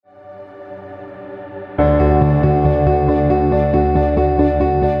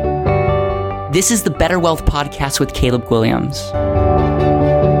This is the Better Wealth Podcast with Caleb Williams.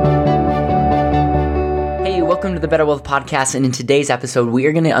 Hey, welcome to the Better Wealth Podcast, and in today's episode, we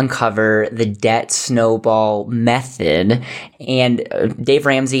are going to uncover the debt snowball method. And Dave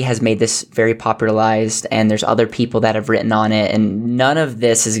Ramsey has made this very popularized, and there's other people that have written on it, and none of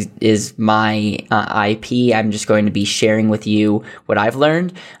this is my IP. I'm just going to be sharing with you what I've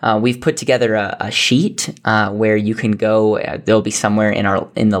learned. We've put together a sheet where you can go. There'll be somewhere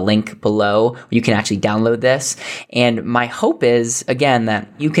in the link below. You can actually download this, and my hope is, again, that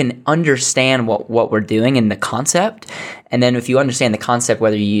you can understand what we're doing and the concept. And then if you understand the concept,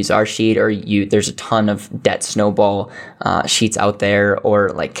 whether you use our sheet or there's a ton of debt snowball sheets out there, or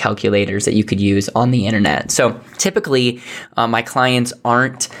like calculators that you could use on the internet. So typically, my clients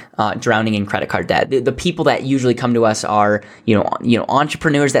aren't drowning in credit card debt. The people that usually come to us are,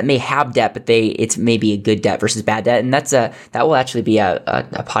 entrepreneurs that may have debt, but it's maybe a good debt versus bad debt. And that will actually be a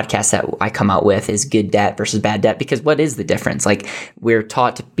podcast that I come out with, is good debt versus bad debt, because what is the difference? Like, we're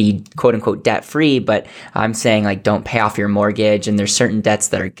taught to be quote unquote debt free, but I'm saying, like, don't pay off your mortgage, and there's certain debts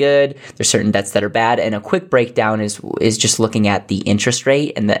that are good, there's certain debts that are bad. And a quick breakdown is just looking at the interest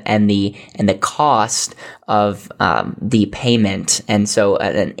rate and the cost of the payment. And so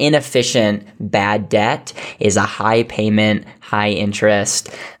an inefficient bad debt is a high payment, high interest,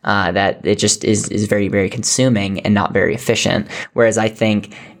 that it just is very, very consuming and not very efficient. Whereas I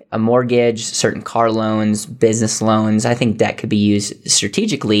think a mortgage, certain car loans, business loans, I think debt could be used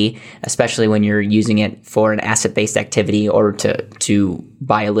strategically, especially when you're using it for an asset-based activity or to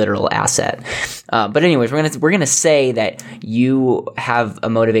buy a literal asset. But anyways, we're gonna say that you have a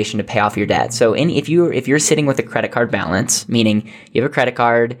motivation to pay off your debt. So if you're sitting with a credit card balance, meaning you have a credit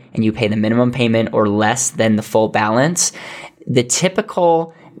card and you pay the minimum payment or less than the full balance, the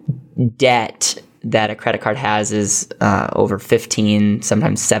typical debt that a credit card has is over 15,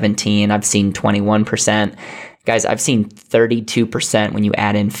 sometimes 17. I've seen 21%. Guys, I've seen 32% when you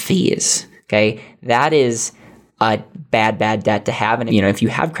add in fees. Okay, that is a bad debt to have. And if you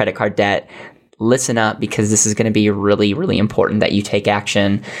have credit card debt, listen up, because this is going to be really, really important that you take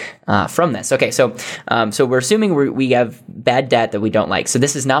action from this. Okay, so we're assuming we have bad debt that we don't like. So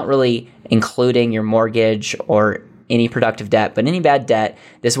this is not really including your mortgage or any productive debt, but any bad debt.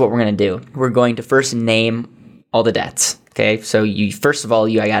 This is what we're going to do. We're going to first name all the debts. Okay, so first of all,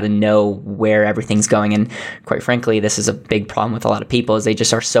 I got to know where everything's going. And quite frankly, this is a big problem with a lot of people, is they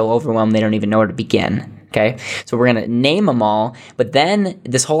just are so overwhelmed, they don't even know where to begin. Okay, so we're going to name them all, but then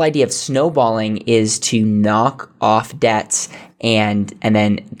this whole idea of snowballing is to knock off debts and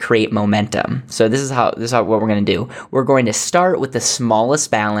then create momentum. So this is what we're going to do. We're going to start with the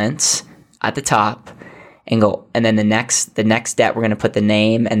smallest balance at the top, and then the next debt, we're going to put the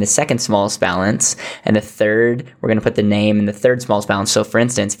name and the second smallest balance, and the third, we're going to put the name and the third smallest balance. So for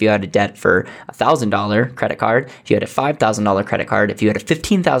instance, if you had a debt for $1,000 credit card, if you had a $5,000 credit card, if you had a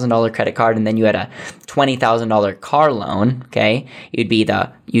 $15,000 credit card, and then you had a $20,000 car loan, okay,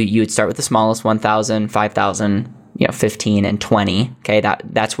 you would start with the smallest, 1,000, 5,000, 15 and 20. Okay,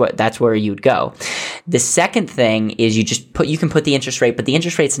 that's where you'd go. The second thing is you can put the interest rate, but the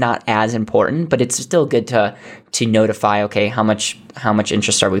interest rate's not as important, but it's still good to notify, okay, how much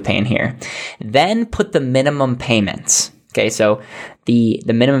interest are we paying here? Then put the minimum payments. Okay, so the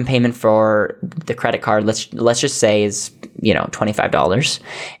minimum payment for the credit card, let's just say is $25,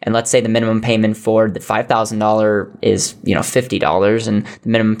 and let's say the minimum payment for the $5,000 is $50, and the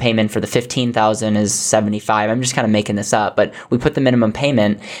minimum payment for the $15,000 is $75. I'm just kind of making this up, but we put the minimum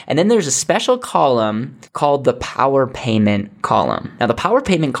payment, and then there's a special column called the power payment column. Now, the power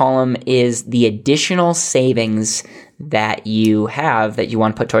payment column is the additional savings that you have that you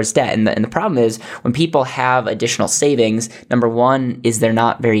want to put towards debt. And the problem is, when people have additional savings, number one is they're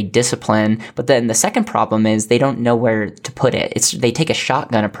not very disciplined, but then the second problem is they don't know where to put it. They take a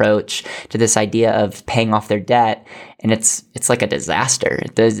shotgun approach to this idea of paying off their debt, and it's like a disaster.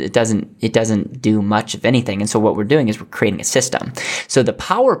 It doesn't do much of anything. And so what we're doing is we're creating a system. So the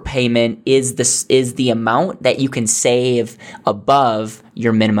power payment is the amount that you can save above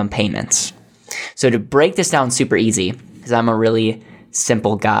your minimum payments. So to break this down super easy, because I'm a really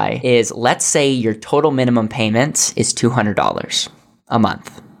simple guy, is let's say your total minimum payments is $200 a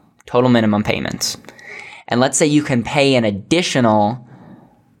month, total minimum payments. And let's say you can pay an additional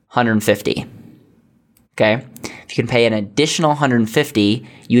 $150. Okay? If you can pay an additional $150,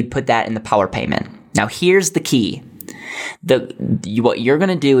 you would put that in the power payment. Now here's the key. What you're going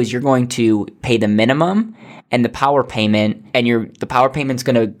to do is you're going to pay the minimum and the power payment, and the power payment's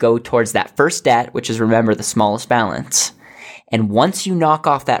going to go towards that first debt, which is, remember, the smallest balance. And once you knock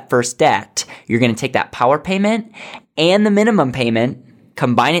off that first debt, you're going to take that power payment and the minimum payment,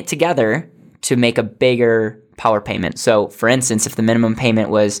 combine it together to make a bigger power payment. So for instance, if the minimum payment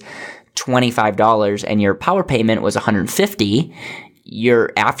was $25 and your power payment was $150,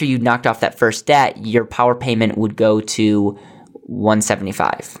 after you knocked off that first debt, your power payment would go to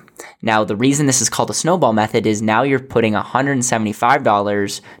 $175. Now, the reason this is called a snowball method is now you're putting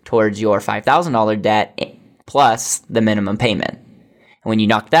 $175 towards your $5,000 debt plus the minimum payment. And when you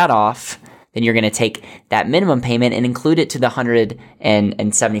knock that off, then you're going to take that minimum payment and include it to the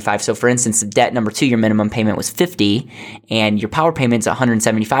 $175. So for instance, debt number 2, your minimum payment was $50 and your power payment's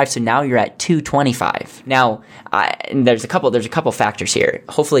 $175. So now you're at $225. Now, there's a couple factors here.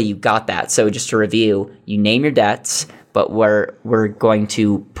 Hopefully you got that. So just to review, you name your debts, but we're going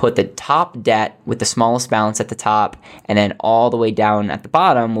to put the top debt with the smallest balance at the top, and then all the way down at the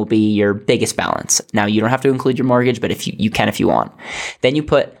bottom will be your biggest balance. Now, you don't have to include your mortgage, but if you can if you want. Then you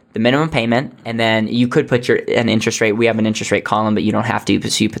put the minimum payment, and then you could put an interest rate. We have an interest rate column, but you don't have to.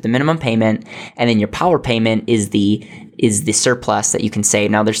 So you put the minimum payment, and then your power payment is the surplus that you can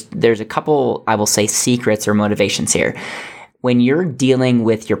save. Now, there's a couple, I will say, secrets or motivations here. When you're dealing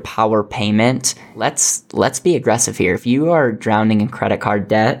with your power payment, let's be aggressive here. If you are drowning in credit card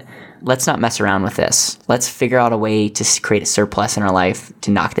debt, let's not mess around with this. Let's figure out a way to create a surplus in our life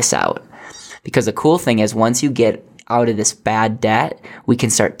to knock this out. Because the cool thing is, once you get out of this bad debt, we can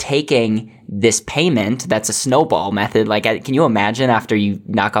start taking this payment. That's a snowball method. Like, can you imagine after you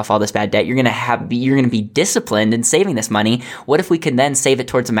knock off all this bad debt, you're going to be disciplined in saving this money. What if we could then save it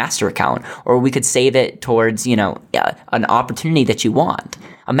towards a master account, or we could save it towards, an opportunity that you want?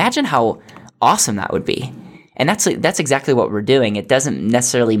 Imagine how awesome that would be. And that's exactly what we're doing. It doesn't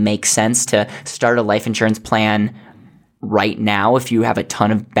necessarily make sense to start a life insurance plan right now if you have a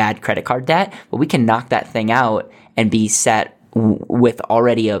ton of bad credit card debt, but we can knock that thing out and be set with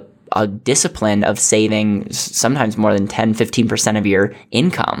already a discipline of saving sometimes more than 10-15% of your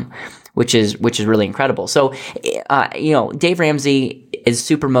income, which is really incredible. So, Dave Ramsey is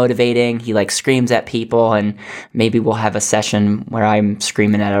super motivating. He screams at people, and maybe we'll have a session where I'm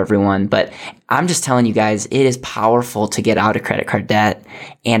screaming at everyone. But I'm just telling you guys, it is powerful to get out of credit card debt,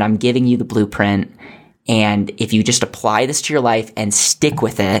 and I'm giving you the blueprint. And if you just apply this to your life and stick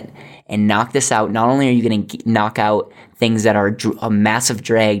with it and knock this out, not only are you going to knock out things that are a massive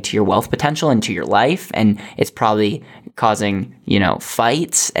drag to your wealth potential and to your life, and it's probably causing,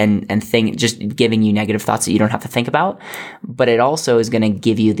 fights and just giving you negative thoughts that you don't have to think about, but it also is going to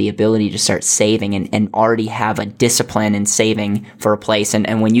give you the ability to start saving and already have a discipline in saving for a place.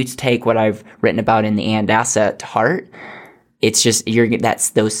 And when you take what I've written about in the And Asset to heart, it's just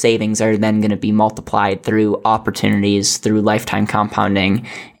those savings are then going to be multiplied through opportunities, through lifetime compounding,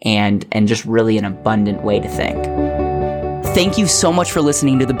 and just really an abundant way to think. Thank you so much for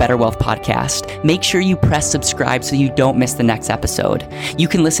listening to the Better Wealth Podcast. Make sure you press subscribe so you don't miss the next episode. You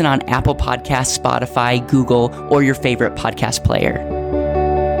can listen on Apple Podcasts, Spotify, Google, or your favorite podcast player.